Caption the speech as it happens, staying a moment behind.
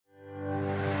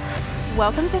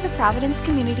Welcome to the Providence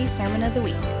Community Sermon of the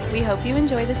Week. We hope you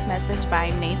enjoy this message by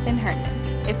Nathan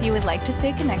Herndon. If you would like to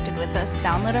stay connected with us,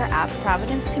 download our app,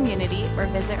 Providence Community, or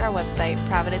visit our website,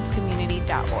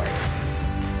 providencecommunity.org.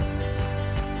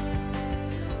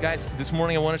 Guys, this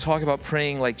morning I want to talk about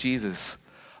praying like Jesus.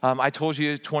 I told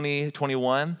you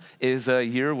 2021 is a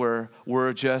year where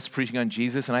we're just preaching on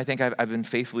Jesus, and I think I've been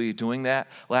faithfully doing that.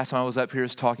 Last time I was up here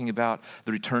was talking about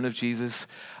the return of Jesus,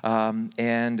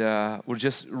 and we're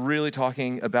just really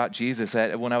talking about Jesus.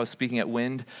 When I was speaking at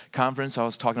Wind Conference, I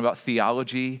was talking about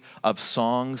theology of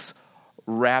songs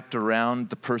wrapped around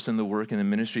the person, the work, and the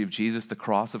ministry of Jesus, the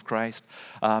cross of Christ.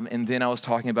 And then I was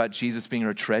talking about Jesus being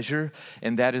our treasure,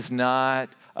 and that is not,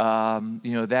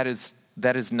 that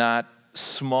is not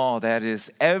small. That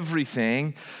is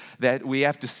everything, that we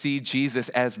have to see Jesus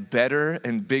as better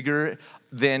and bigger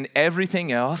than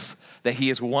everything else, that he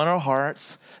has won our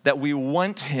hearts, that we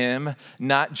want him,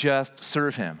 not just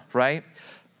serve him, right?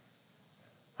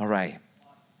 All right.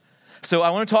 So I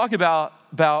want to talk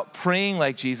about praying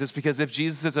like Jesus, because if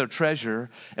Jesus is our treasure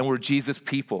and we're Jesus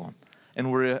people and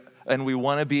we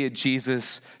want to be a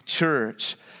Jesus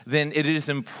church, then it is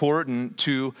important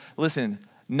to, listen,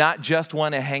 not just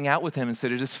want to hang out with him and sit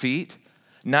at his feet,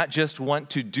 not just want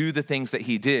to do the things that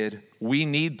he did. We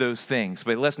need those things,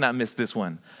 but let's not miss this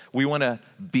one. We want to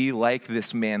be like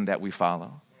this man that we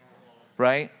follow,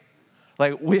 right?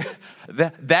 Like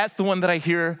that's the one that I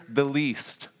hear the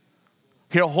least.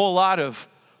 Hear a whole lot of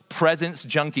presence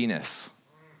junkiness.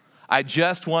 I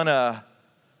just want to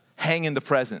hang in the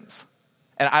presence.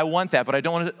 And I want that, but I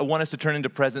don't want us to turn into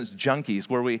presence junkies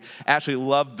where we actually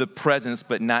love the presence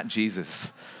but not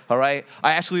Jesus, all right?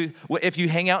 If you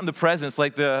hang out in the presence,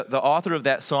 like the author of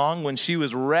that song, when she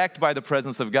was wrecked by the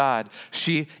presence of God,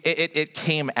 it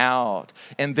came out.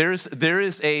 And there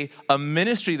is a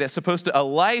ministry that's a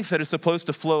life that is supposed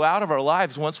to flow out of our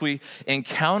lives once we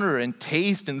encounter and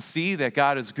taste and see that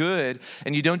God is good.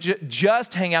 And you don't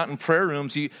just hang out in prayer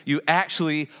rooms, you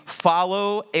actually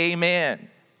follow a man.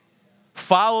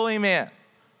 Follow a man.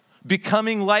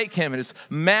 Becoming like him. It is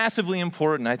massively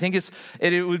important. I think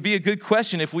it would be a good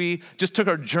question if we just took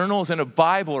our journals and a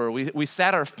Bible, or we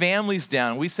sat our families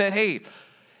down. We said, hey,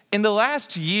 in the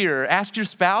last year, ask your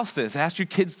spouse this, ask your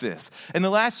kids this. In the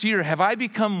last year, have I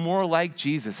become more like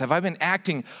Jesus? Have I been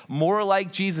acting more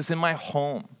like Jesus in my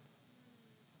home?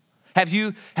 Have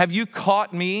you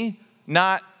caught me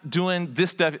not doing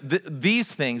this stuff, these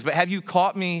things, but have you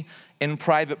caught me in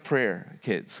private prayer,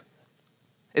 kids?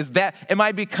 Am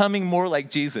I becoming more like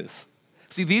Jesus?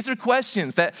 See, these are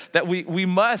questions that we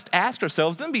must ask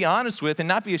ourselves, then be honest with and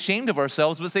not be ashamed of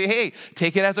ourselves, but say, hey,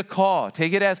 take it as a call.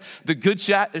 Take it as the good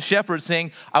shepherd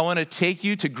saying, I want to take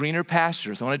you to greener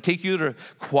pastures. I want to take you to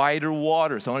quieter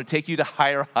waters. I want to take you to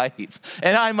higher heights.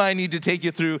 And I might need to take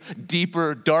you through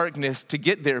deeper darkness to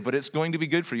get there, but it's going to be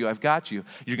good for you. I've got you.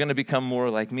 You're going to become more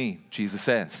like me, Jesus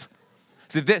says.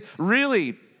 So that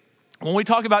really, when we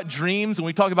talk about dreams and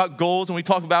we talk about goals and we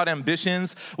talk about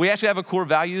ambitions, we actually have a core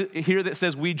value here that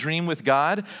says we dream with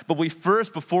God. But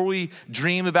before we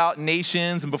dream about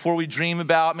nations, and before we dream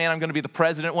about, man, I'm going to be the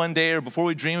president one day, or before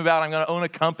we dream about I'm going to own a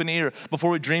company, or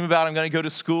before we dream about I'm going to go to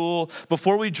school,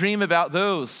 before we dream about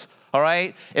those, all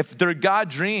right, if they're God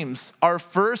dreams, our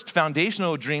first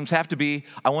foundational dreams have to be,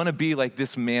 I want to be like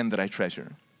this man that I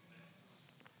treasure.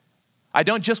 I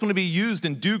don't just want to be used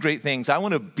and do great things. I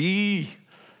want to be.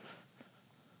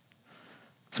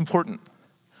 It's important.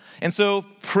 And so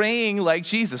praying like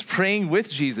Jesus, praying with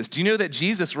Jesus. Do you know that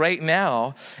Jesus right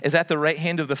now is at the right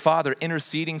hand of the Father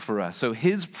interceding for us? So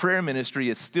his prayer ministry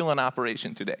is still in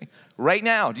operation today. Right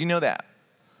now, do you know that?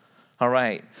 All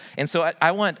right. And so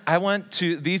I want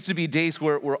these to be days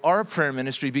where our prayer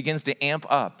ministry begins to amp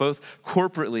up, both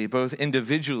corporately, both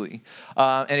individually.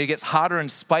 And it gets hotter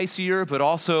and spicier, but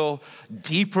also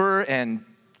deeper and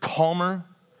calmer.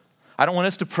 I don't want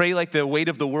us to pray like the weight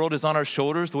of the world is on our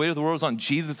shoulders. The weight of the world is on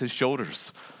Jesus'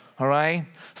 shoulders, all right?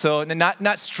 So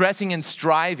not stressing and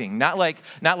striving, not like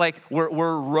we're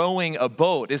rowing a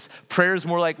boat. Prayer is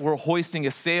more like we're hoisting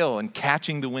a sail and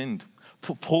catching the wind,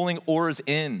 pulling oars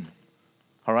in,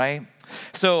 all right?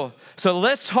 So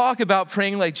let's talk about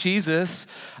praying like Jesus,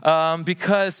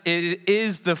 because it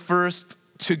is the first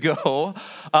to go.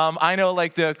 I know,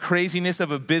 like, the craziness of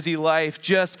a busy life,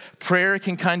 just prayer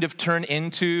can kind of turn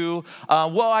into,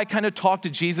 I kind of talked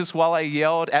to Jesus while I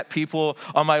yelled at people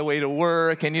on my way to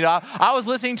work. And, I was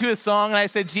listening to a song and I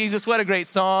said, Jesus, what a great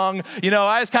song.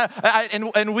 I was kind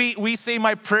of, and we say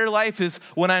my prayer life is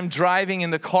when I'm driving in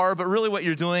the car, but really what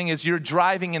you're doing is you're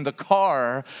driving in the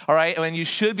car, all right? And you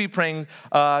should be praying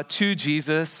to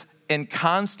Jesus and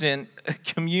constant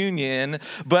communion,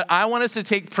 but I want us to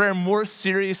take prayer more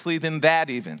seriously than that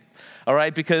even. All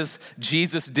right, because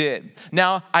Jesus did.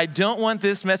 Now, I don't want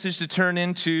this message to turn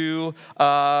into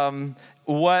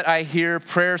what I hear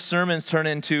prayer sermons turn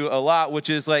into a lot, which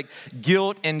is like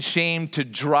guilt and shame to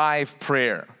drive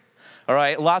prayer. All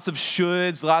right, lots of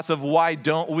shoulds, lots of why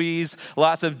don't we's,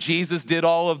 lots of Jesus did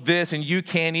all of this and you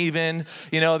can't even.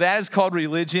 That is called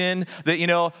religion.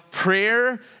 That,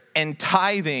 prayer and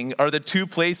tithing are the two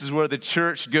places where the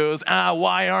church goes,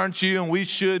 why aren't you? And we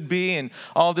should be, and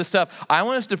all this stuff. I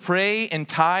want us to pray and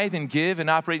tithe and give and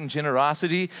operate in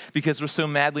generosity because we're so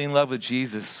madly in love with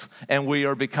Jesus and we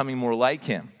are becoming more like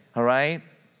him, all right?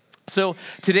 So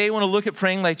today I want to look at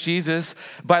praying like Jesus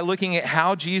by looking at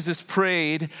how Jesus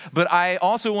prayed, but I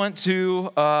also want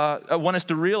us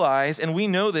to realize, and we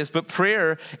know this, but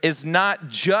prayer is not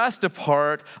just a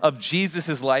part of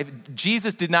Jesus' life.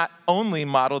 Jesus did not only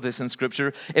model this in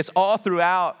Scripture, it's all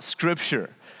throughout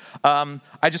Scripture.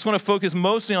 I just want to focus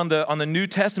mostly on the New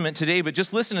Testament today, but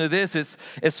just listen to this.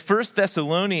 It's 1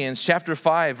 Thessalonians chapter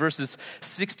 5, verses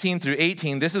 16 through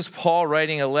 18. This is Paul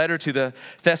writing a letter to the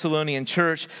Thessalonian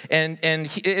church, and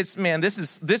this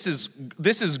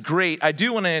is great. I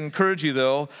do want to encourage you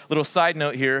though, little side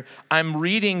note here. I'm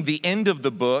reading the end of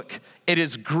the book. It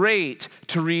is great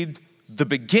to read the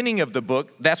beginning of the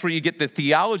book. That's where you get the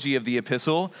theology of the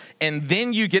epistle, and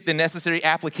then you get the necessary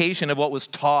application of what was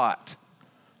taught.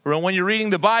 Or when you're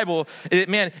reading the Bible,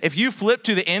 if you flip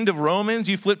to the end of Romans,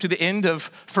 you flip to the end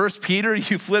of 1 Peter,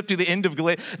 you flip to the end of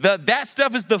Galatians, that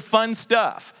stuff is the fun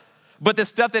stuff. But the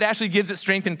stuff that actually gives it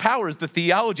strength and power is the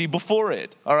theology before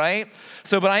it, all right?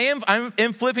 But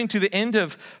I'm flipping to the end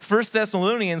of 1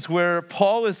 Thessalonians where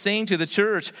Paul is saying to the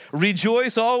church,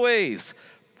 rejoice always.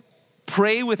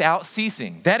 Pray without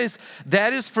ceasing. That is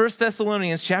 1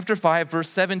 Thessalonians chapter 5, verse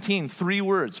 17. 3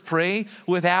 words, pray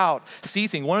without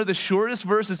ceasing. One of the shortest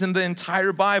verses in the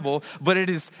entire Bible, but it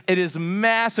is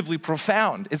massively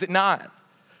profound, is it not?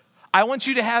 I want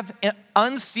you to have an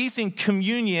unceasing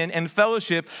communion and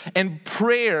fellowship and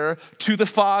prayer to the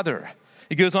Father.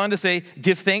 It goes on to say,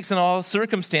 give thanks in all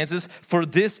circumstances, for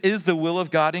this is the will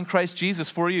of God in Christ Jesus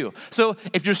for you. So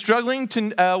if you're struggling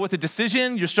with a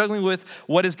decision, you're struggling with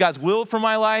what is God's will for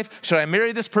my life, should I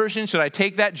marry this person? Should I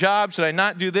take that job? Should I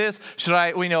not do this? Should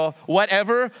I,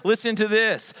 whatever? Listen to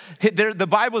this. The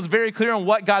Bible is very clear on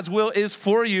what God's will is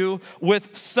for you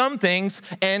with some things.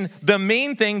 And the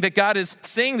main thing that God is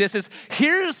saying this is,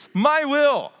 here's my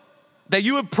will. That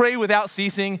you would pray without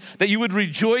ceasing, that you would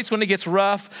rejoice when it gets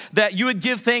rough, that you would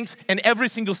give thanks in every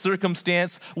single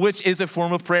circumstance, which is a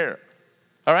form of prayer.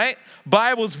 All right?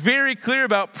 Bible's very clear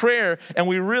about prayer, and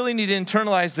we really need to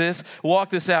internalize this, walk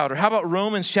this out. Or how about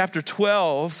Romans chapter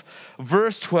 12,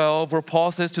 verse 12, where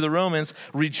Paul says to the Romans,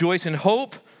 rejoice in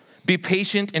hope, be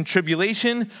patient in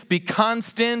tribulation, be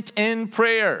constant in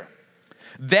prayer.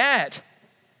 That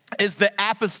is the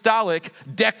apostolic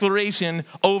declaration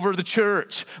over the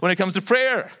church when it comes to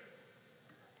prayer.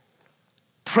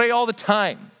 Pray all the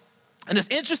time. And it's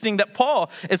interesting that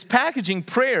Paul is packaging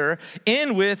prayer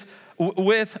in with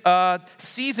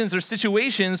seasons or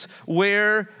situations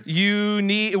where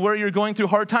you're going through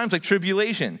hard times like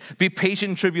tribulation. Be patient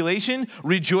in tribulation,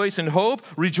 rejoice in hope,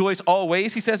 rejoice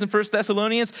always, he says in 1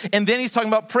 Thessalonians. And then he's talking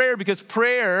about prayer because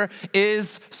prayer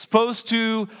is supposed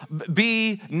to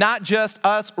be not just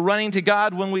us running to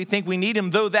God when we think we need him,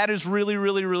 though that is really,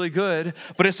 really, really good,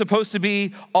 but it's supposed to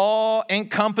be all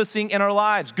encompassing in our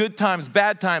lives. Good times,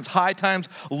 bad times, high times,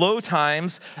 low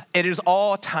times. It is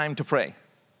all time to pray.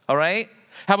 All right?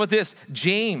 How about this?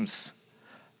 James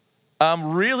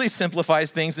really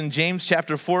simplifies things in James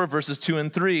chapter 4, verses 2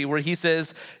 and 3, where he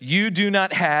says, you do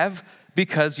not have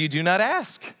because you do not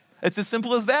ask. It's as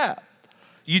simple as that.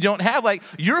 You don't have,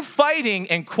 you're fighting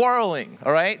and quarreling,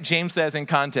 all right? James says in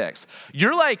context.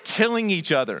 You're killing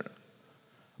each other,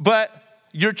 but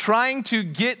you're trying to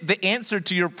get the answer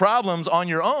to your problems on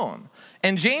your own.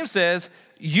 And James says,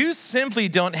 you simply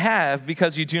don't have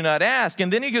because you do not ask.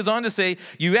 And then he goes on to say,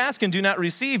 you ask and do not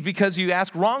receive because you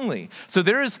ask wrongly. So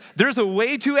there's a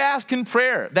way to ask in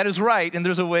prayer that is right, and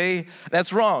there's a way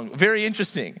that's wrong. Very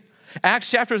interesting. Acts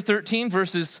chapter 13,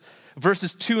 verses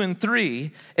 2 and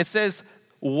 3, it says,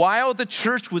 while the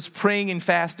church was praying and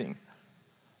fasting,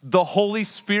 the Holy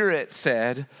Spirit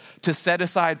said to set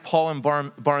aside Paul and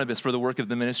Barnabas for the work of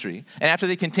the ministry. And after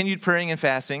they continued praying and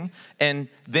fasting and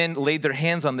then laid their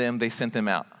hands on them, they sent them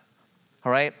out.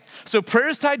 All right? So prayer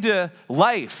is tied to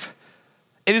life.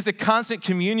 It is a constant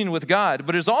communion with God,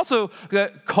 but it is also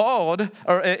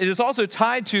it is also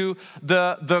tied to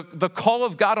the call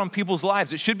of God on people's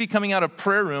lives. It should be coming out of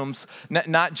prayer rooms,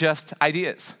 not just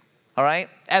ideas. all right?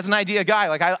 As an idea guy,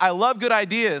 like I love good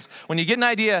ideas. When you get an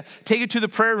idea, take it to the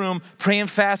prayer room, pray and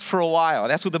fast for a while.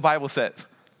 That's what the Bible says,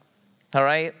 all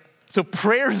right? So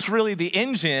prayer is really the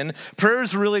engine. Prayer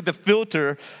is really the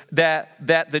filter that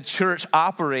the church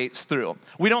operates through.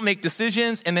 We don't make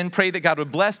decisions and then pray that God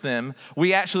would bless them.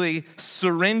 We actually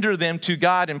surrender them to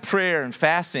God in prayer and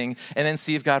fasting and then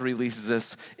see if God releases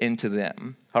us into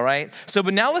them, all right? So,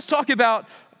 but now let's talk about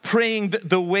praying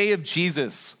the way of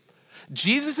Jesus.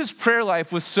 Jesus' prayer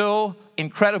life was so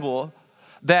incredible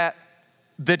that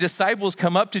the disciples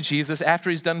come up to Jesus after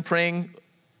he's done praying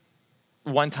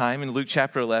one time in Luke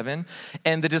chapter 11,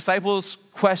 and the disciples'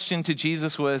 question to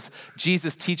Jesus was,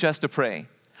 Jesus, teach us to pray.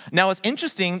 Now, it's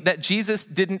interesting that Jesus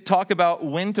didn't talk about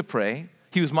when to pray.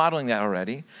 He was modeling that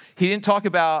already. He didn't talk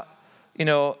about,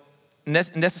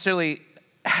 necessarily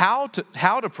how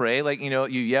to pray. Like, you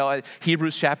yell.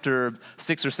 Hebrews chapter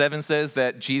 6 or 7 says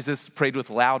that Jesus prayed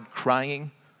with loud crying,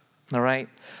 all right?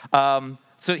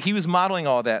 So he was modeling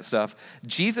all that stuff.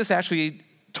 Jesus actually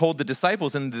told the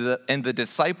disciples in the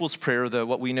disciples' prayer,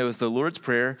 what we know as the Lord's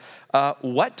Prayer,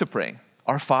 what to pray.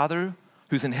 Our Father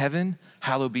who's in heaven,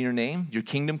 hallowed be your name. Your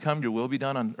kingdom come, your will be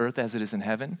done on earth as it is in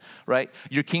heaven, right?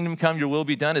 Your kingdom come, your will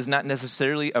be done is not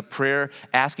necessarily a prayer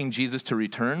asking Jesus to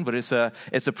return, but it's a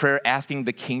prayer asking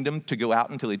the kingdom to go out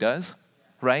until he does,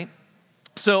 right?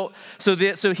 So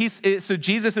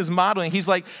Jesus is modeling. He's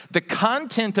like, the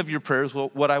content of your prayers,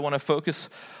 what I want to focus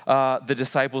the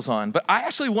disciples on. But I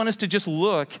actually want us to just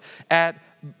look at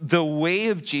the way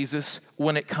of Jesus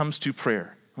when it comes to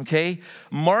prayer, okay?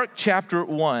 Mark chapter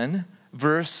 1,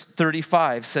 verse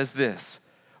 35 says this,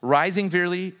 rising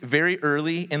very, very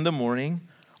early in the morning,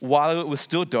 while it was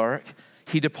still dark,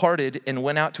 he departed and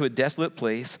went out to a desolate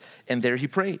place, and there he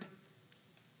prayed.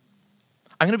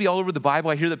 I'm going to be all over the Bible.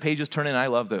 I hear the pages turning, and I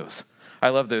love those.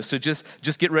 So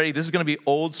just get ready. This is going to be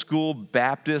old school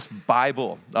Baptist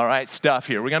Bible, all right, stuff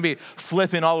here. We're going to be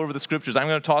flipping all over the scriptures. I'm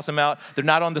going to toss them out. They're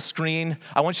not on the screen.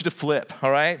 I want you to flip, all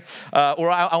right?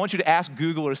 Or I want you to ask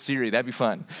Google or Siri. That'd be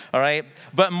fun, all right?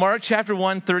 But Mark chapter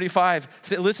 1,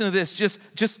 35, listen to this.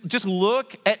 Just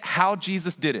look at how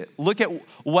Jesus did it. Look at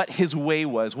what his way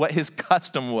was, what his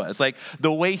custom was. Like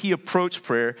the way he approached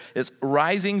prayer is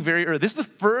rising very early. This is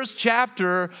the first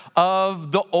chapter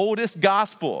of the oldest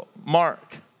gospel, Mark.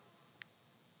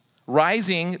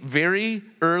 Rising very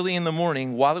early in the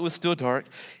morning, while it was still dark,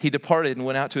 he departed and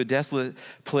went out to a desolate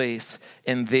place,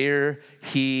 and there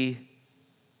he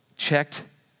checked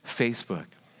Facebook.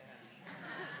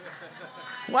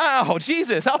 Wow,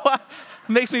 Jesus,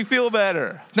 makes me feel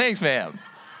better. Thanks, ma'am.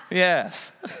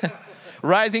 Yes.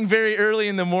 Rising very early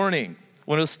in the morning,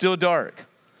 when it was still dark,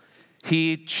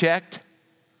 he checked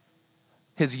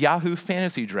his Yahoo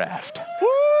fantasy draft.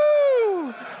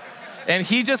 And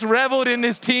he just reveled in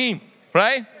his team,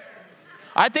 right?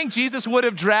 I think Jesus would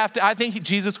have drafted,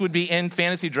 Jesus would be in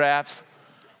fantasy drafts.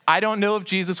 I don't know if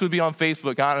Jesus would be on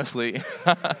Facebook, honestly,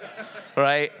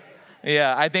 right?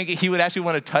 Yeah, I think he would actually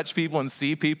want to touch people and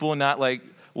see people, not like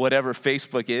whatever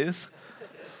Facebook is.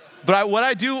 But what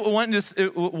I do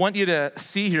want you to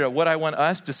see here, what I want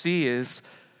us to see is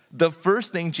the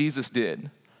first thing Jesus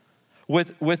did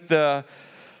with the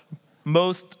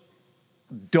most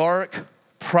dark,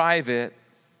 private,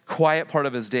 quiet part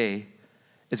of his day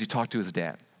is he talked to his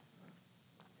dad.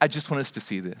 I just want us to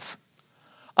see this.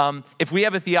 If we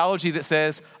have a theology that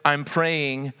says, I'm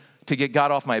praying to get God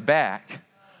off my back,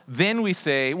 then we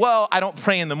say, well, I don't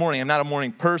pray in the morning. I'm not a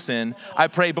morning person. I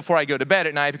pray before I go to bed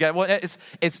at night. Well,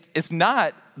 it's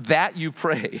not that you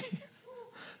pray.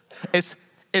 It's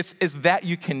that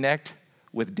you connect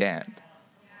with dad.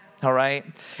 All right?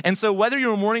 And so whether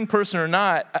you're a morning person or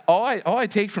not, all I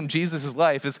take from Jesus'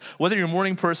 life is whether you're a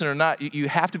morning person or not, you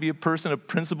have to be a person of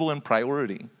principle and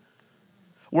priority.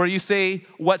 Where you say,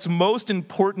 what's most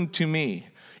important to me,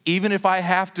 even if I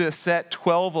have to set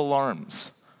 12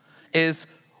 alarms, is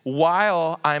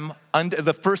while I'm under,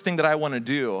 the first thing that I want to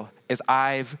do is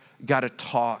I've got to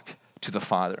talk to the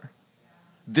Father.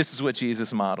 This is what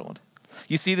Jesus modeled.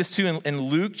 You see this too in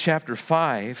Luke chapter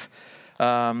 5.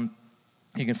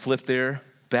 You can flip there,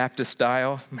 Baptist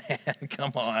style. Man,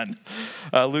 come on.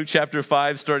 Luke chapter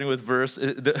 5, starting with verse,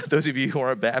 those of you who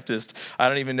aren't Baptist, I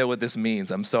don't even know what this means.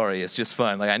 I'm sorry, it's just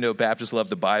fun. Like I know Baptists love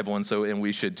the Bible, and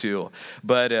we should too,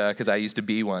 but because I used to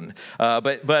be one.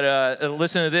 But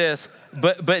listen to this.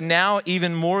 But now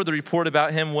even more, the report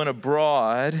about him went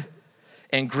abroad,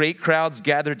 and great crowds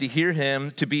gathered to hear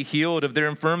him to be healed of their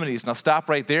infirmities. Now stop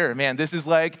right there. Man, this is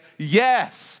like,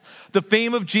 yes, the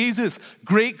fame of Jesus,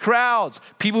 great crowds,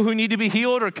 people who need to be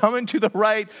healed are coming to the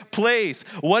right place.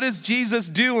 What does Jesus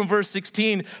do in verse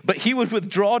 16? But he would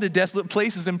withdraw to desolate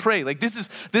places and pray. Like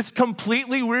this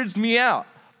completely weirds me out.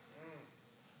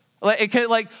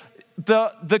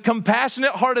 The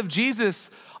compassionate heart of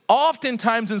Jesus,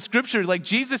 oftentimes in scripture, like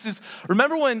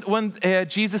remember when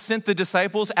Jesus sent the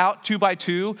disciples out 2 by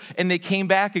 2 and they came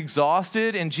back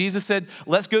exhausted and Jesus said,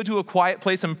 let's go to a quiet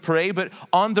place and pray. But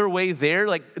on their way there,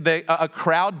 a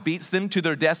crowd beats them to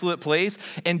their desolate place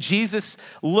and Jesus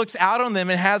looks out on them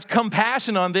and has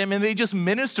compassion on them and they just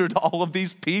minister to all of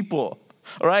these people.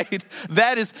 All right? It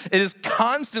is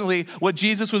constantly what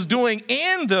Jesus was doing.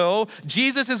 And though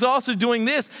Jesus is also doing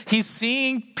this, he's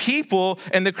seeing people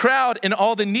and the crowd and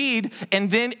all the need,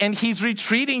 and he's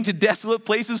retreating to desolate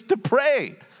places to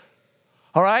pray.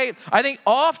 All right? I think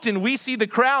often we see the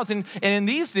crowds, and in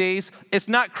these days, it's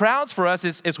not crowds for us,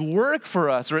 it's work for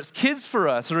us, or it's kids for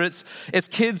us, or it's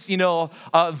kids,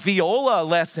 viola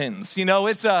lessons.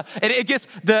 It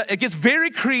gets very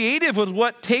creative with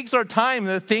what takes our time.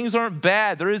 The things aren't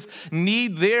bad. There is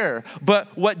need there.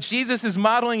 But what Jesus is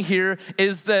modeling here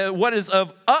is what is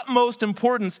of utmost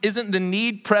importance isn't the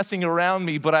need pressing around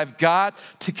me, but I've got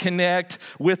to connect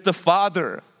with the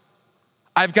Father.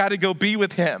 I've got to go be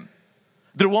with him.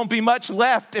 There won't be much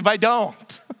left if I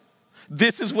don't.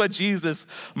 This is what Jesus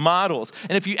models.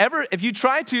 And if you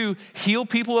try to heal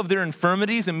people of their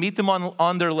infirmities and meet them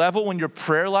on their level when your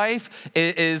prayer life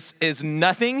is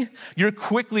nothing, you're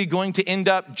quickly going to end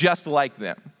up just like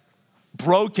them.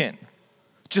 Broken.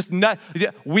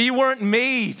 We weren't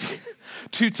made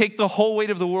to take the whole weight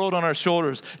of the world on our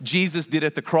shoulders. Jesus did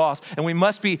at the cross. And we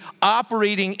must be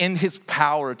operating in his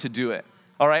power to do it.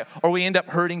 All right? Or we end up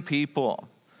hurting people.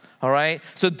 All right?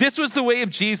 So this was the way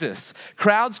of Jesus.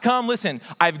 Crowds come, listen,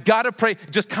 I've got to pray,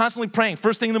 just constantly praying.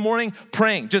 First thing in the morning,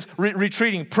 praying, just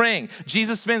retreating, praying.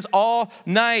 Jesus spends all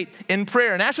night in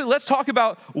prayer. And actually, let's talk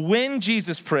about when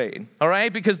Jesus prayed, all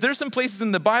right? Because there's some places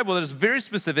in the Bible that is very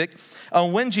specific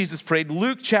on when Jesus prayed.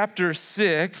 Luke chapter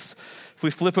 6, if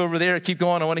we flip over there, keep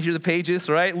going, I want to hear the pages,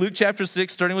 all right? Luke chapter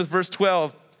 6, starting with verse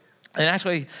 12. And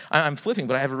actually, I'm flipping,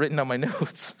 but I have it written on my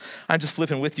notes. I'm just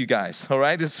flipping with you guys, all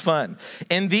right? This is fun.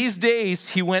 In these days,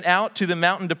 he went out to the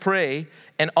mountain to pray,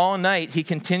 and all night he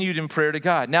continued in prayer to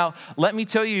God. Now, let me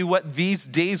tell you what these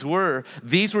days were.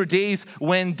 These were days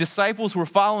when disciples were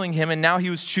following him, and now he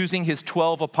was choosing his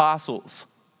 12 apostles.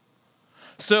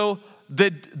 So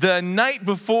the night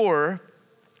before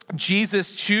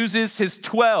Jesus chooses his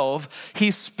 12,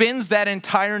 he spends that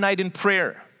entire night in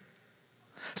prayer.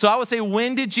 So I would say,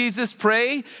 when did Jesus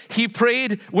pray? He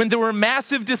prayed when there were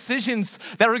massive decisions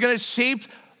that were going to shape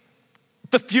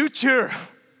the future.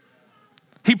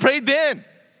 He prayed then.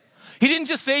 He didn't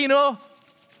just say,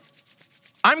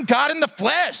 I'm God in the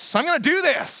flesh. I'm going to do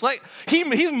this. Like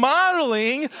he's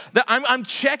modeling that I'm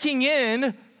checking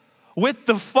in with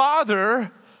the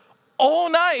Father all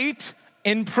night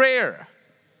in prayer.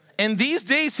 And these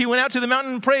days he went out to the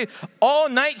mountain and prayed. All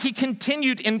night he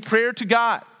continued in prayer to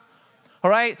God. All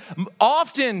right?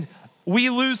 Often we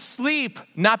lose sleep,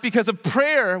 not because of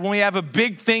prayer when we have a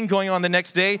big thing going on the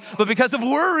next day, but because of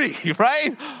worry,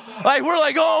 right? Like we're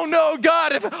like, oh no,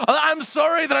 God, I'm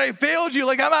sorry that I failed you.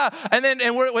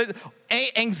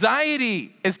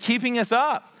 Anxiety is keeping us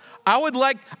up. I would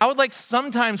like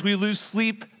sometimes we lose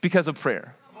sleep because of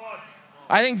prayer.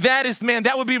 I think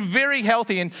that would be very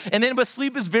healthy. But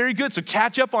sleep is very good, so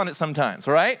catch up on it sometimes,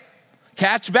 all right?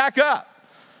 Catch back up.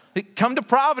 Come to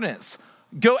Providence.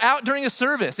 Go out during a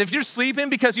service. If you're sleeping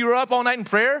because you were up all night in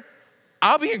prayer,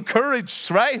 I'll be encouraged,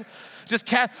 right?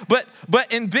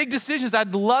 But in big decisions,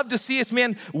 I'd love to see us,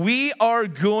 man, we are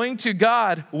going to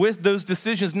God with those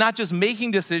decisions, not just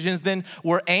making decisions. Then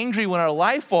we're angry when our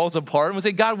life falls apart and we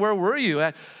say, God, where were you?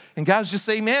 And God's just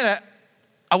saying, man,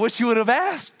 I wish you would have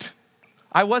asked.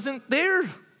 I wasn't there. I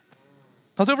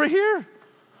was over here.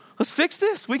 Let's fix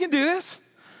this. We can do this.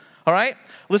 All right?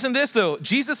 Listen to this, though.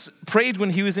 Jesus prayed when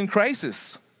he was in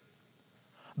crisis.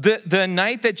 The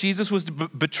night that Jesus was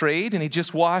betrayed and he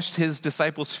just washed his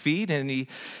disciples' feet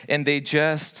and they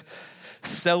just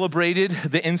celebrated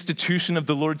the institution of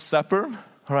the Lord's Supper,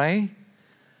 all right?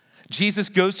 Jesus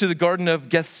goes to the Garden of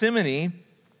Gethsemane.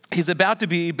 He's about to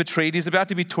be betrayed. He's about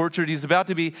to be tortured. He's about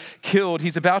to be killed.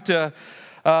 He's about to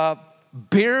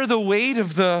bear the weight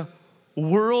of the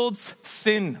world's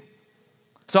sin.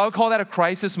 So I would call that a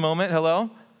crisis moment. Hello?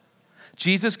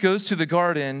 Jesus goes to the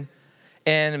garden,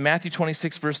 and Matthew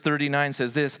 26, verse 39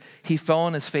 says this: he fell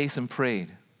on his face and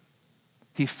prayed.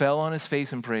 He fell on his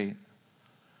face and prayed.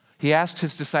 He asked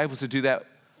his disciples to do that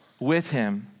with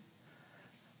him.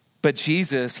 But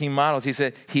Jesus, he models, he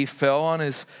said, he fell on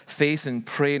his face and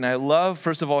prayed. And I love,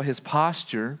 first of all, his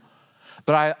posture.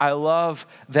 But I love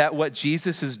that what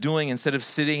Jesus is doing, instead of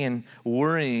sitting and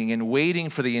worrying and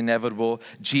waiting for the inevitable,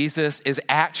 Jesus is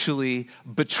actually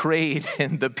betrayed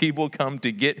and the people come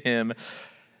to get him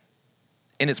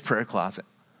in his prayer closet.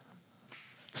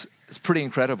 It's pretty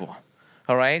incredible.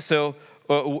 All right, so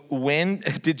when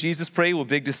did Jesus pray? Well,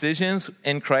 big decisions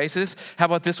in crisis. How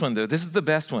about this one, though? This is the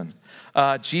best one.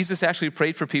 Jesus actually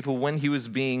prayed for people when he was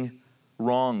being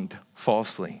wronged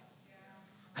falsely.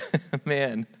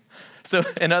 Man. So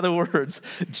in other words,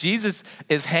 Jesus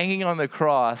is hanging on the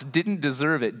cross, didn't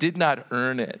deserve it, did not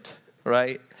earn it,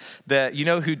 right? That you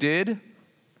know who did?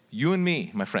 You and me,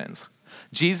 my friends.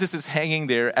 Jesus is hanging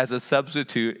there as a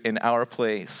substitute in our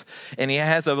place. And he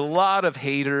has a lot of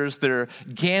haters. They're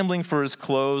gambling for his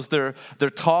clothes. They're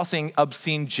tossing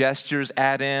obscene gestures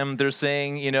at him. They're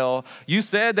saying, you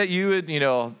said that you would,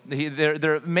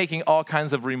 they're making all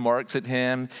kinds of remarks at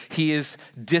him. He is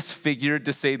disfigured,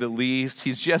 to say the least.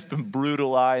 He's just been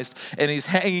brutalized, and he's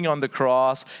hanging on the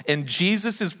cross. And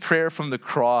Jesus' prayer from the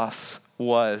cross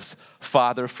was,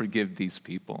 Father, forgive these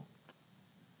people.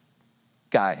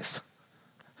 Guys,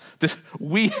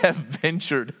 we have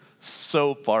ventured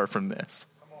so far from this.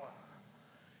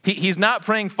 He's not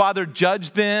praying, Father,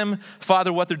 judge them.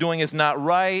 Father, what they're doing is not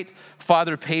right.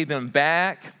 Father, pay them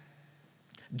back.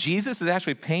 Jesus is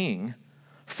actually paying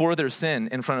for their sin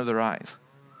in front of their eyes.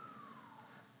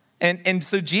 And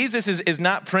so Jesus is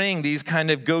not praying these kind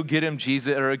of go get him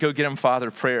Jesus or go get him Father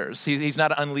prayers. He's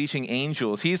not unleashing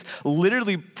angels. He's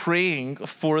literally praying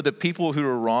for the people who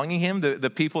are wronging him, the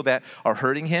people that are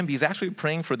hurting him. He's actually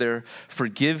praying for their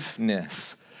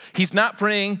forgiveness. He's not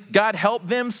praying, God, help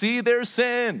them see their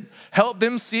sin. Help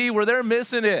them see where they're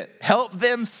missing it. Help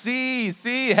them see,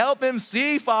 help them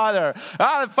see, Father.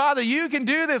 Father, you can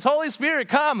do this. Holy Spirit,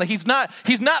 come. He's not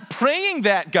praying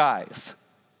that, guys.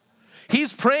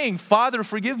 He's praying, Father,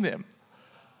 forgive them.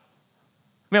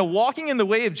 Man, walking in the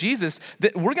way of Jesus,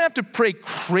 that we're going to have to pray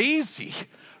crazy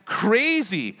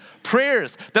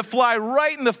prayers that fly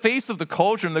right in the face of the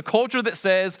culture, and the culture that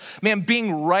says, man,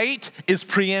 being right is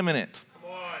preeminent.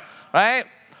 Come on. Right?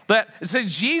 That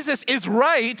says Jesus is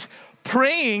right,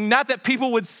 praying not that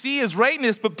people would see his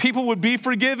rightness, but people would be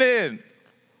forgiven.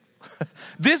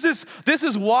 This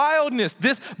is wildness.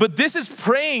 But this is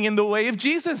praying in the way of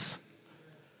Jesus.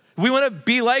 We want to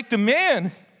be like the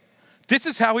man. This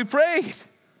is how we prayed.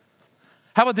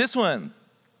 How about this one?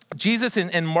 Jesus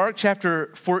in Mark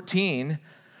chapter 14,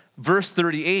 verse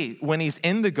 38, when he's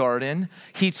in the garden,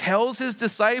 he tells his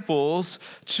disciples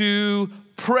to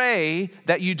pray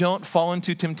that you don't fall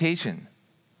into temptation.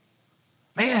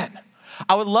 Man,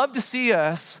 I would love to see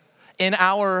us in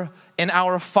our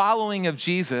following of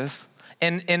Jesus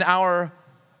and in our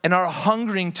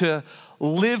hungering to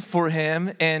live for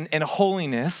him and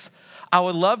holiness. I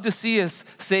would love to see us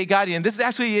say, God, and this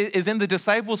actually is in the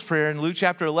disciples' prayer in Luke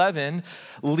chapter 11,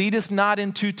 lead us not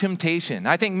into temptation.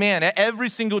 I think, man, every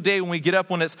single day when we get up,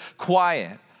 when it's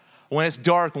quiet, when it's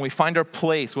dark, when we find our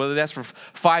place, whether that's for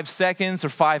 5 seconds or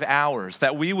 5 hours,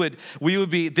 that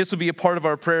this would be a part of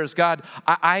our prayers. God,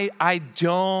 I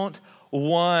don't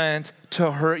want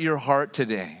to hurt your heart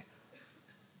today.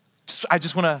 I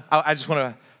just want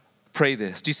to pray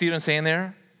this. Do you see what I'm saying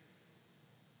there?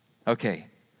 Okay.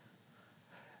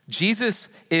 Jesus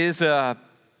is, I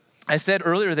said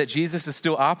earlier that Jesus is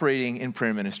still operating in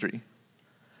prayer ministry.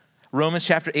 Romans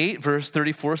chapter 8, verse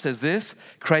 34 says this,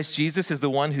 Christ Jesus is the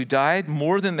one who died,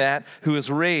 more than that, who is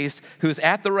raised, who is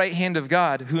at the right hand of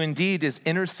God, who indeed is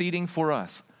interceding for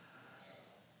us.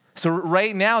 So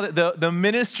right now, the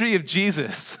ministry of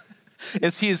Jesus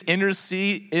is he is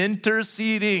interceding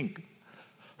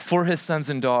for his sons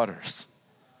and daughters.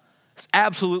 It's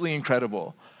absolutely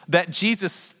incredible that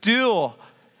Jesus still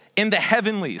in the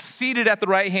heavenlies, seated at the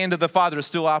right hand of the Father, is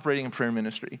still operating in prayer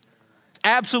ministry.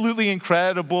 Absolutely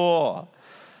incredible.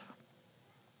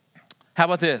 How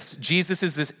about this? Jesus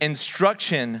is this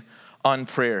instruction on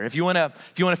prayer. If you want a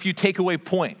few takeaway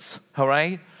points, all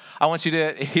right? I want you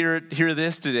to hear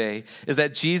this today, is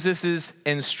that Jesus'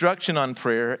 instruction on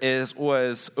prayer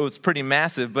was pretty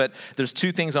massive, but there's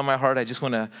 2 things on my heart I just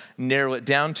want to narrow it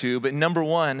down to. But number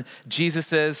 1, Jesus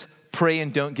says, pray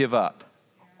and don't give up.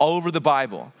 All over the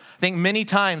Bible. I think many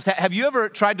times, have you ever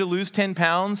tried to lose 10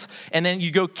 pounds and then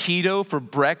you go keto for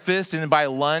breakfast and then by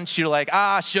lunch you're like,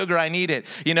 sugar, I need it,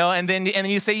 and then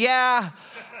you say, yeah,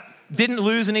 didn't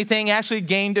lose anything, actually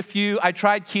gained a few. I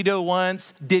tried keto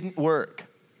once, didn't work.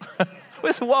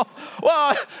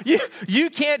 Well, you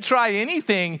can't try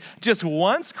anything just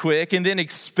once quick and then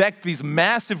expect these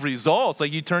massive results.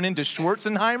 Like you turn into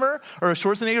Schwarzenheimer or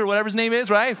Schwarzenegger or whatever his name is,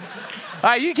 right?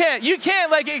 You can't,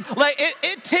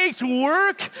 it takes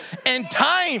work and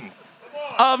time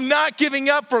of not giving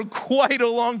up for quite a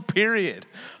long period,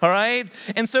 all right?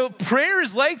 And so prayer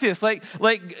is like this,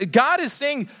 like God is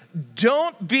saying,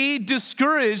 don't be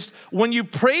discouraged when you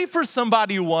pray for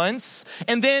somebody once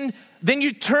and then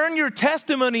you turn your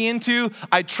testimony into,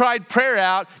 I tried prayer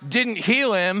out, didn't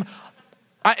heal him,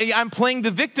 I'm playing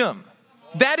the victim.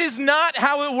 That is not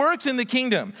how it works in the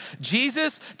kingdom.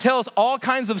 Jesus tells all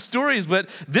kinds of stories, but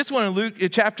this one in Luke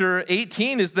chapter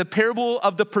 18 is the parable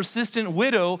of the persistent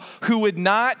widow who would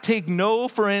not take no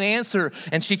for an answer.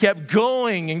 And she kept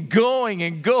going and going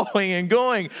and going and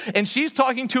going. And she's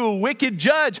talking to a wicked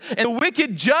judge, and the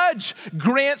wicked judge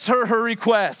grants her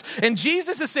request. And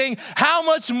Jesus is saying, how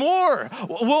much more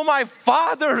will my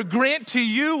Father grant to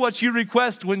you what you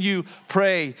request when you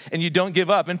pray and you don't give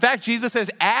up? In fact, Jesus says,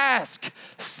 ask,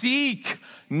 seek,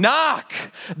 knock.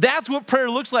 That's what prayer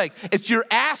looks like. It's you're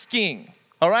asking,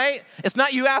 all right? It's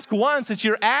not you ask once, it's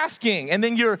you're asking, and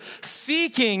then you're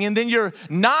seeking, and then you're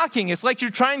knocking. It's like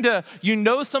you're trying to,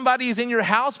 somebody is in your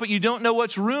house, but you don't know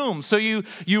which room. So you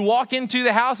walk into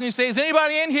the house and you say, is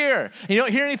anybody in here? And you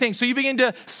don't hear anything. So you begin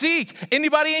to seek.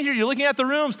 Anybody in here? You're looking at the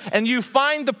rooms, and you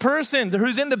find the person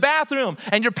who's in the bathroom,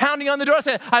 and you're pounding on the door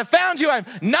saying, I found you, I'm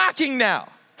knocking now.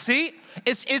 See?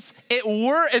 It's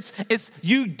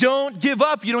you don't give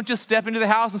up. You don't just step into the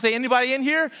house and say, anybody in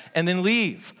here? And then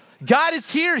leave. God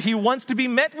is here. He wants to be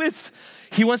met with.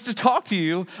 He wants to talk to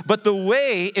you, but the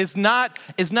way is not,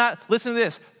 listen to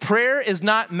this. Prayer is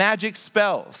not magic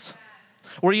spells.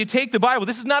 Where you take the Bible,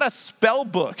 this is not a spell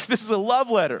book. This is a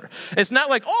love letter. It's not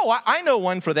like, I know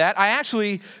one for that. I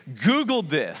actually Googled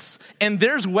this. And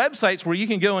there's websites where you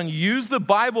can go and use the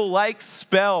Bible like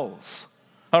spells.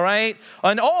 All right?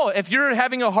 And if you're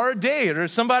having a hard day or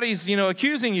somebody's,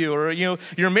 accusing you or,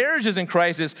 your marriage is in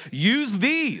crisis, use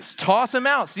these. Toss them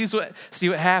out. See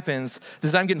what happens.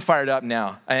 I'm getting fired up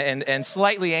now and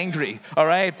slightly angry, all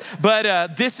right?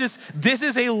 But this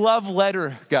is a love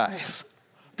letter, guys.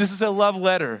 This is a love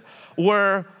letter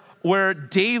where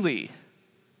daily,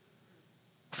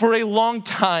 for a long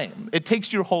time, it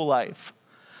takes your whole life.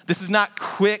 This is not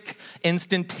quick,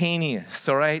 instantaneous,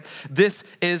 all right? This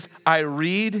is, I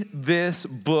read this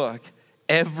book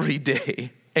every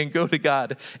day and go to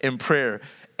God in prayer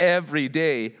every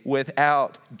day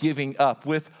without giving up,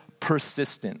 with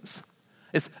persistence.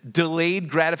 It's delayed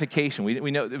gratification.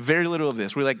 We know very little of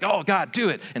this. We're like, oh, God, do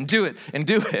it and do it and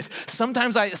do it.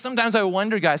 Sometimes I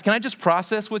wonder, guys, can I just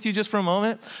process with you just for a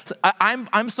moment?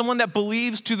 I'm someone that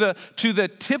believes to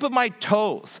the tip of my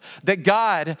toes that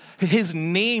God, his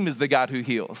name is the God who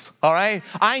heals, all right?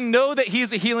 I know that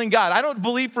he's a healing God. I don't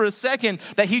believe for a second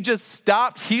that he just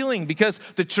stopped healing because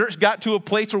the church got to a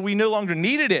place where we no longer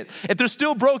needed it. If there's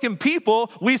still broken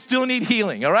people, we still need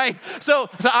healing, all right? So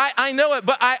I know it,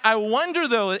 but I wonder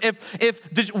though,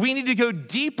 if we need to go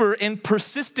deeper in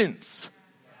persistence.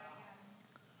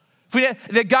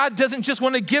 That God doesn't just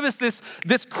want to give us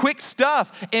this quick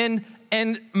stuff and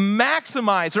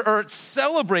maximize or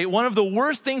celebrate one of the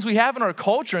worst things we have in our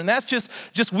culture, and that's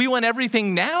just we want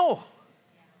everything now.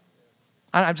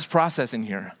 I'm just processing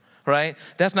here, right?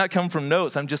 That's not coming from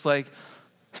notes. I'm just like,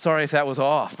 sorry if that was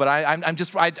off, but I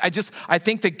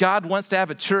think that God wants to have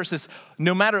a church that's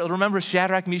no matter, remember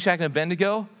Shadrach, Meshach, and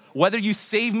Abednego? Whether you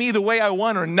save me the way I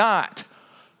want or not,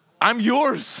 I'm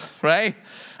yours, right?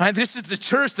 And this is the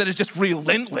church that is just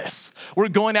relentless. We're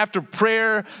going after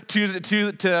prayer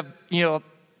for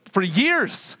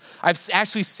years. I've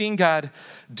actually seen God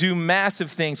do massive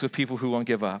things with people who won't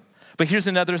give up. But here's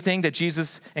another thing that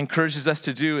Jesus encourages us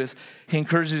to do is he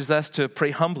encourages us to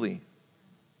pray humbly.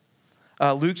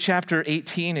 Luke chapter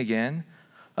 18 again,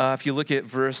 if you look at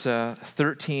verse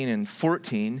 13 and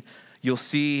 14, you'll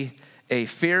see a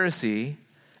Pharisee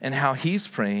and how he's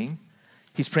praying.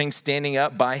 He's praying standing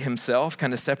up by himself,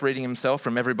 kind of separating himself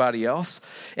from everybody else.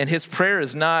 And his prayer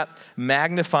is not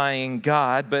magnifying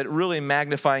God, but really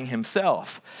magnifying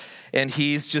himself. And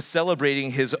he's just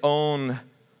celebrating his own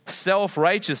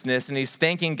self-righteousness, and he's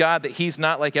thanking God that he's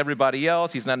not like everybody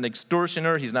else. He's not an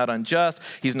extortioner. He's not unjust.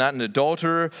 He's not an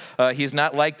adulterer. He's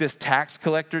not like this tax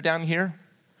collector down here.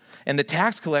 And the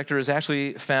tax collector is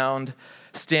actually found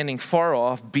standing far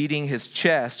off, beating his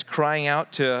chest, crying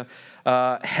out to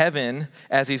heaven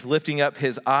as he's lifting up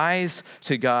his eyes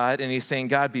to God, and he's saying,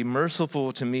 God, be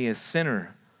merciful to me, a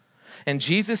sinner. And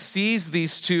Jesus sees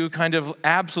these two kind of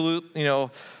absolute,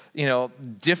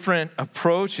 different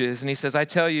approaches, and he says, I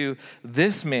tell you,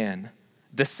 this man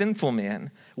the sinful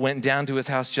man went down to his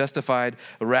house justified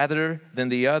rather than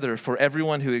the other. For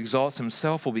everyone who exalts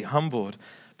himself will be humbled,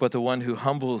 but the one who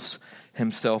humbles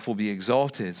himself will be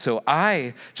exalted. So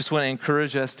I just want to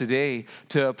encourage us today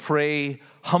to pray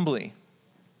humbly.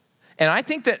 And I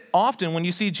think that often when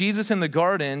you see Jesus in the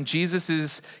garden,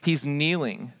 he's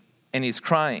kneeling and he's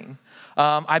crying.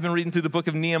 I've been reading through the book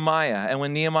of Nehemiah, and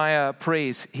when Nehemiah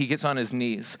prays, he gets on his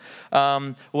knees.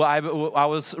 I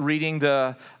was reading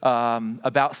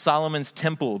about Solomon's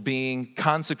temple being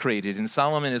consecrated, and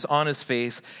Solomon is on his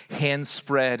face, hands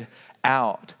spread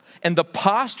out. And the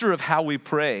posture of how we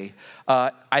pray,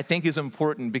 I think, is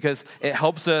important because it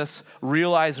helps us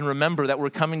realize and remember that we're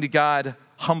coming to God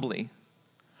humbly.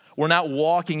 We're not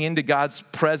walking into God's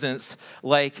presence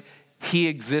like he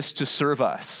exists to serve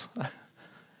us.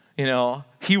 You know,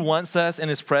 he wants us in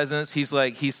his presence.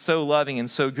 He's so loving and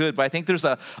so good. But I think there's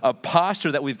a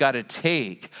posture that we've got to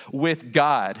take with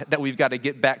God that we've got to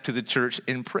get back to the church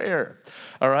in prayer.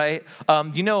 All right.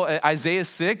 Isaiah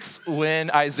 6,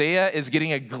 when Isaiah is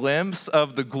getting a glimpse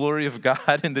of the glory of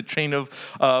God and the train of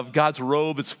God's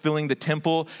robe is filling the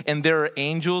temple, and there are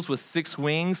angels with 6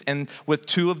 wings, and with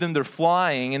 2 of them they're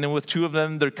flying, and then with 2 of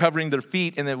them they're covering their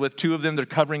feet, and then with 2 of them they're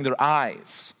covering their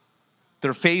eyes,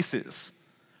 their faces.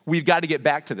 We've got to get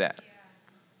back to that.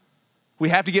 We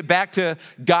have to get back to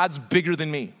God's bigger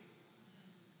than me.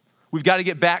 We've got to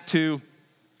get back to,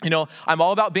 I'm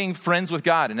all about being friends with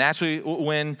God. And actually,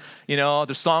 when,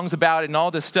 there's songs about it and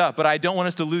all this stuff, but I don't want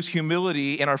us to lose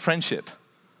humility in our friendship.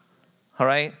 All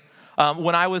right?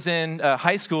 When I was in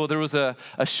high school, there was a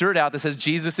shirt out that says,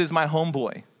 "Jesus is my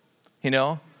homeboy,"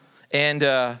 And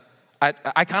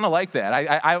I kind of like that.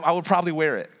 I would probably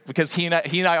wear it because he and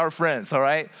I are friends, all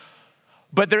right?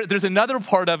 But there's another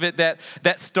part of it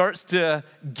that starts to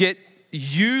get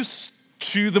used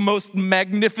to the most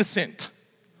magnificent.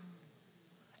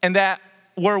 And that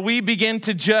where we begin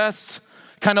to just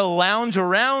kind of lounge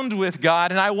around with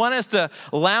God. And I want us to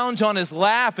lounge on his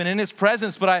lap and in his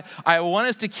presence, but I want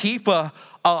us to keep a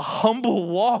humble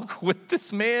walk with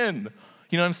this man.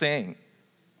 You know what I'm saying?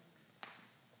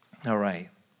 All right.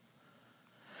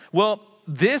 Well,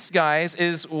 this, guys,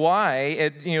 is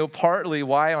why, partly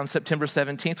why on September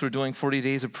 17th we're doing 40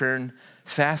 days of prayer and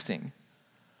fasting.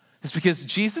 It's because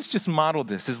Jesus just modeled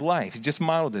this, his life. He just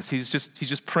modeled this. He's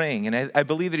just praying. And I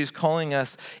believe that he's calling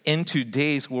us into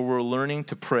days where we're learning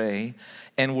to pray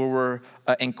and where we're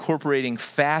incorporating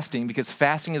fasting, because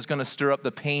fasting is going to stir up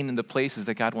the pain in the places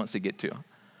that God wants to get to.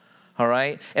 All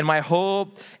right? And my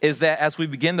hope is that as we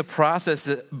begin the process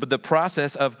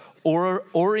of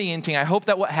orienting, I hope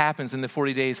that what happens in the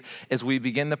 40 days is we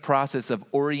begin the process of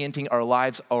orienting our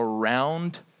lives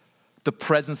around the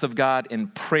presence of God in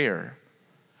prayer,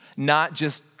 not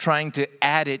just trying to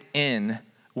add it in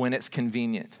when it's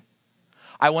convenient.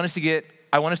 I want us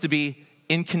to be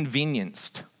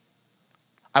inconvenienced.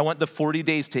 I want the 40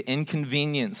 days to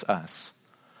inconvenience us.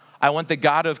 I want the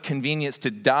God of convenience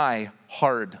to die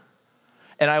hard.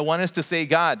 And I want us to say,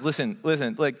 God, listen,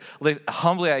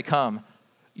 humbly I come.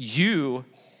 You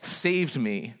saved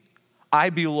me. I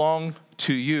belong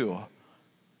to you.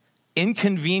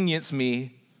 Inconvenience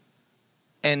me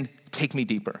and take me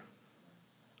deeper,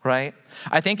 right?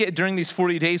 I think during these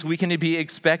 40 days, we can be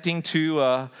expecting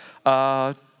to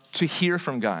hear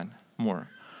from God more.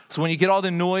 So when you get all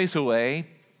the noise away,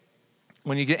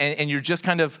 when you get, and you're just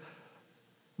kind of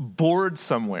bored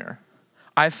somewhere,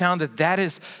 I found that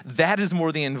is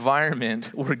more the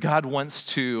environment where God wants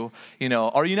to,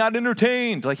 are you not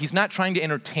entertained? Like, he's not trying to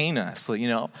entertain us,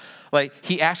 like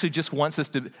he actually just wants us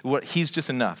to, he's just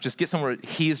enough. Just get somewhere,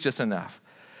 he is just enough.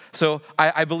 So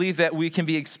I believe that we can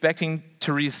be expecting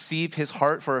to receive his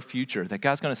heart for our future, that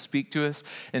God's going to speak to us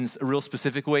in real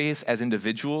specific ways as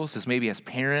individuals, as maybe as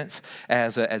parents,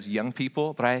 as young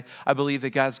people. But I believe that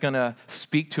God's going to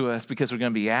speak to us because we're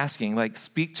going to be asking,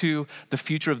 speak to the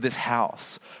future of this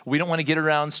house. We don't want to get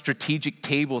around strategic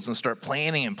tables and start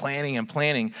planning and planning and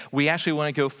planning. We actually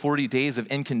want to go 40 days of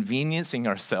inconveniencing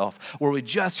ourselves where we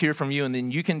just hear from you, and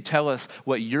then you can tell us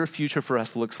what your future for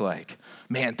us looks like.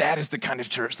 Man, that is the kind of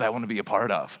church that I want to be a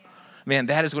part of. Man,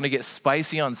 that is going to get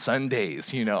spicy on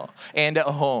Sundays, and at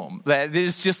home. That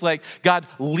is just like, God,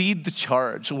 lead the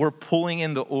charge. We're pulling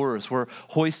in the oars. We're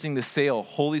hoisting the sail.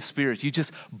 Holy Spirit, you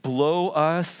just blow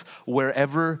us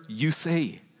wherever you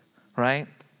say, right?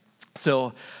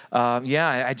 So,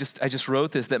 I just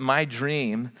wrote this, that my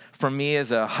dream for me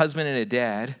as a husband and a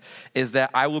dad is that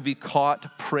I will be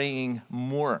caught praying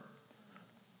more.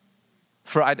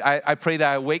 For I pray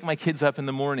that I wake my kids up in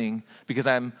the morning because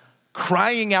I'm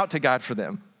crying out to God for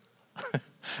them.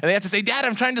 And they have to say, Dad,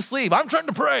 I'm trying to sleep. I'm trying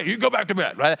to pray. You go back to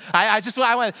bed, right?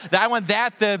 I want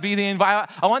that to be the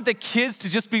environment. I want the kids to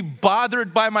just be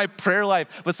bothered by my prayer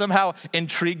life, but somehow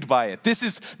intrigued by it. This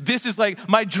is like,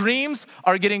 my dreams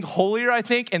are getting holier, I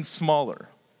think, and smaller.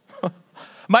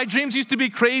 My dreams used to be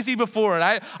crazy before,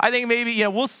 and I think maybe,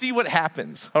 we'll see what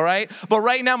happens, all right? But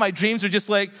right now, my dreams are just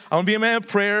like, I want to be a man of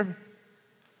prayer,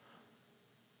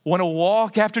 want to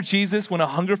walk after Jesus, want to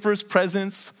hunger for his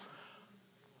presence,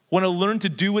 want to learn to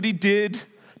do what he did,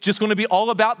 just want to be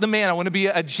all about the man. I want to be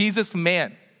a Jesus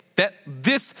man.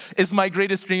 This is my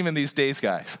greatest dream in these days,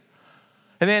 guys.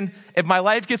 And then if my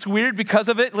life gets weird because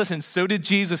of it, listen, so did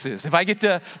Jesus's. If I get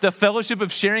to the fellowship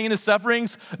of sharing in his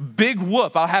sufferings, big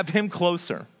whoop, I'll have him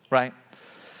closer, right?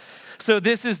 So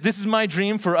this is my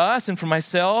dream for us and for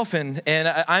myself, and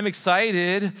I'm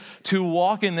excited to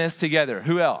walk in this together.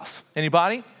 Who else?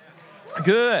 Anybody?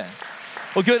 Good.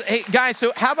 Well, good. Hey, guys,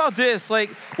 so how about this? Like,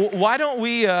 why don't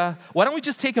we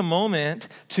just take a moment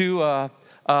to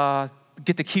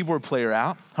get the keyboard player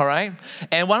out, all right?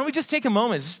 And why don't we just take a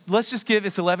moment? Let's just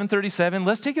it's 11:37.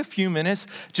 Let's take a few minutes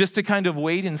just to kind of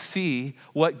wait and see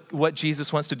what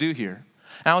Jesus wants to do here.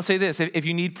 And I'll say this, if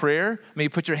you need prayer, maybe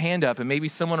put your hand up and maybe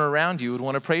someone around you would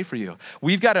want to pray for you.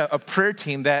 We've got a prayer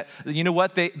team that, you know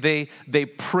what, they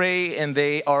pray and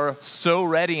they are so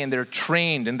ready and they're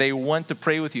trained and they want to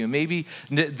pray with you. Maybe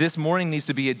this morning needs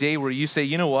to be a day where you say,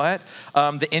 you know what,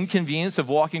 the inconvenience of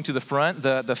walking to the front,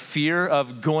 the fear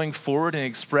of going forward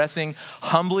and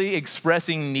humbly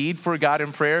expressing need for God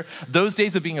in prayer, those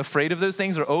days of being afraid of those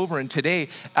things are over. And today,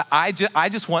 I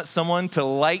just want someone to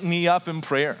light me up in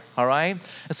prayer, all right?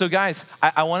 And so guys,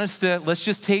 I want us to, let's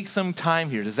just take some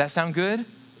time here. Does that sound good?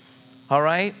 All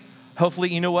right. Hopefully,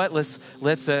 you know what?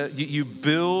 You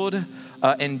build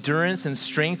endurance and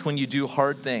strength when you do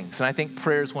hard things. And I think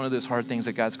prayer is one of those hard things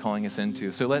that God's calling us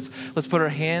into. So let's put our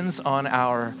hands on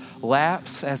our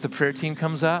laps as the prayer team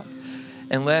comes up.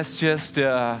 And let's just,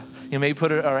 maybe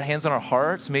put our hands on our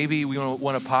hearts. Maybe we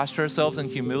want to posture ourselves in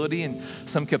humility in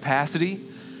some capacity.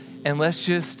 And let's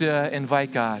just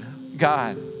invite God.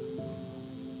 God,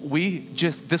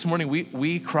 this morning,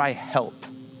 we cry help.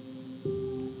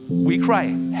 We cry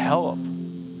help.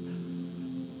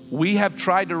 We have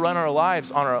tried to run our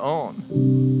lives on our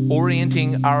own,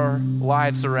 orienting our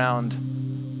lives around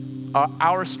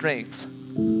our strengths,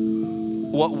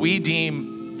 what we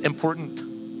deem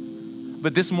important.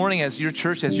 But this morning, as your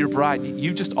church, as your bride,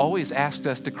 you've just always asked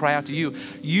us to cry out to you.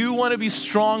 You want to be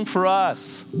strong for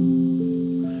us.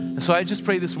 And so I just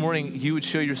pray this morning you would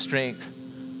show your strength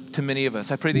to many of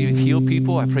us. I pray that you would heal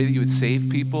people. I pray that you would save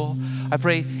people. I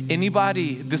pray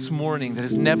anybody this morning that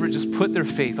has never just put their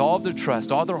faith, all of their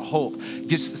trust, all their hope,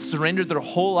 just surrendered their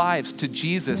whole lives to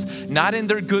Jesus, not in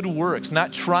their good works,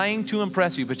 not trying to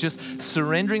impress you, but just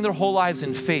surrendering their whole lives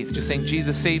in faith, just saying,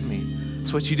 Jesus, save me.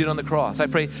 It's what you did on the cross. I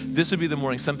pray this would be the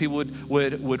morning some people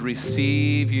would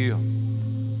receive you.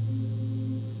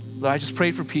 Lord, I just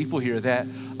pray for people here that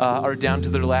are down to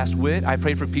their last wit. I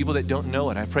pray for people that don't know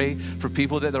it. I pray for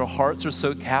people that their hearts are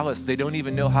so callous, they don't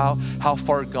even know how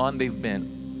far gone they've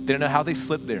been. They don't know how they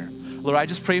slipped there. Lord, I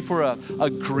just pray for a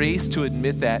grace to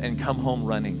admit that and come home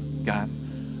running, God.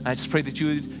 I just pray that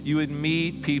you would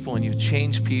meet people and you would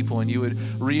change people and you would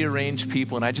rearrange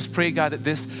people. And I just pray, God, that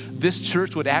this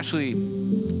church would actually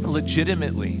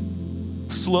legitimately,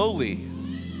 slowly,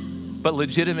 but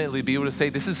legitimately be able to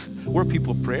say, we're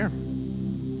people of prayer.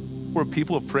 We're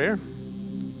people of prayer.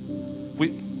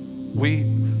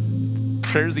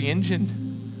 Prayer is the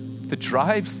engine that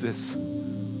drives this.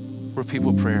 We're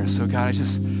people of prayer. So God, I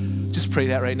just pray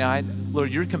that right now.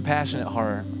 Lord, your compassionate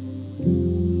heart,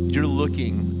 you're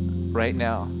looking right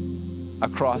now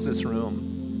across this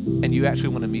room and you actually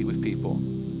want to meet with people.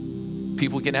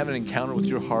 People can have an encounter with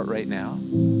your heart right now.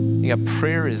 Yeah,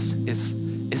 prayer is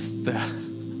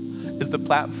the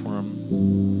platform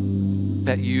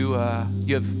that you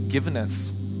have given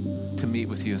us to meet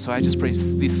with you. So I just pray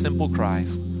these simple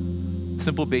cries,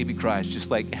 simple baby cries,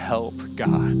 just like help,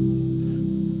 God.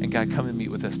 And God, come and meet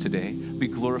with us today. Be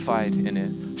glorified in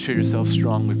it. Show yourself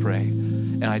strong, we pray.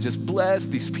 And I just bless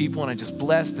these people and I just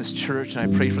bless this church and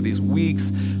I pray for these weeks,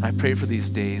 and I pray for these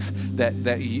days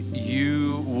that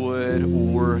you would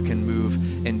work and move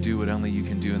and do what only you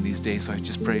can do in these days. So I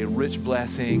just pray a rich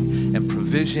blessing and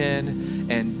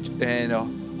provision and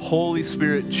Holy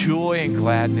Spirit joy and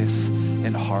gladness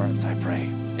in hearts, I pray.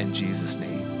 In Jesus'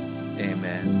 name,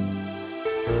 amen.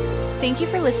 Thank you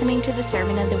for listening to the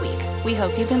Sermon of the Week. We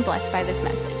hope you've been blessed by this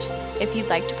message. If you'd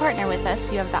like to partner with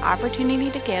us, you have the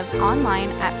opportunity to give online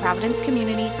at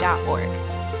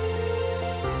providencecommunity.org.